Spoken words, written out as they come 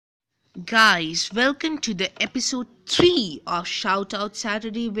Guys, welcome to the episode 3 of ShoutOut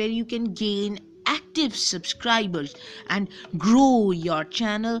Saturday, where you can gain active subscribers and grow your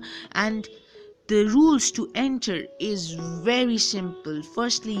channel. And the rules to enter is very simple.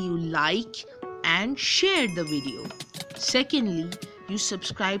 Firstly, you like and share the video. Secondly, you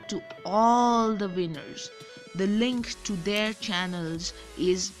subscribe to all the winners. The link to their channels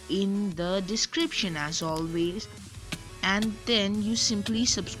is in the description as always, and then you simply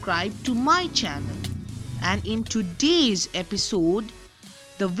subscribe to my channel. And in today's episode,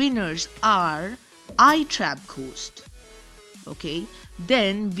 the winners are iTrap Ghost. Okay,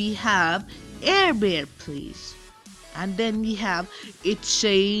 then we have Air Bear Plays, and then we have It's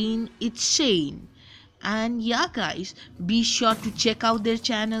Sane. And yeah, guys, be sure to check out their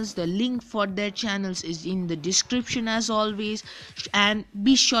channels. The link for their channels is in the description as always, and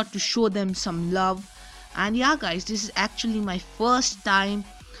be sure to show them some love. And yeah, guys, this is actually my first time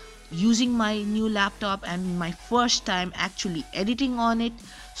using my new laptop and my first time actually editing on it,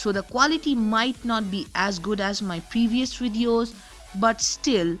 so the quality might not be as good as my previous videos, but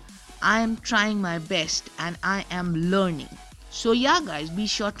still I am trying my best and I am learning. So yeah, guys, be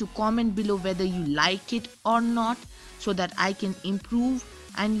sure to comment below whether you like it or not, so that I can improve.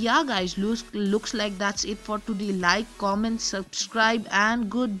 And yeah, guys, looks like that's it for today. Like, comment, subscribe, and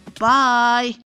goodbye.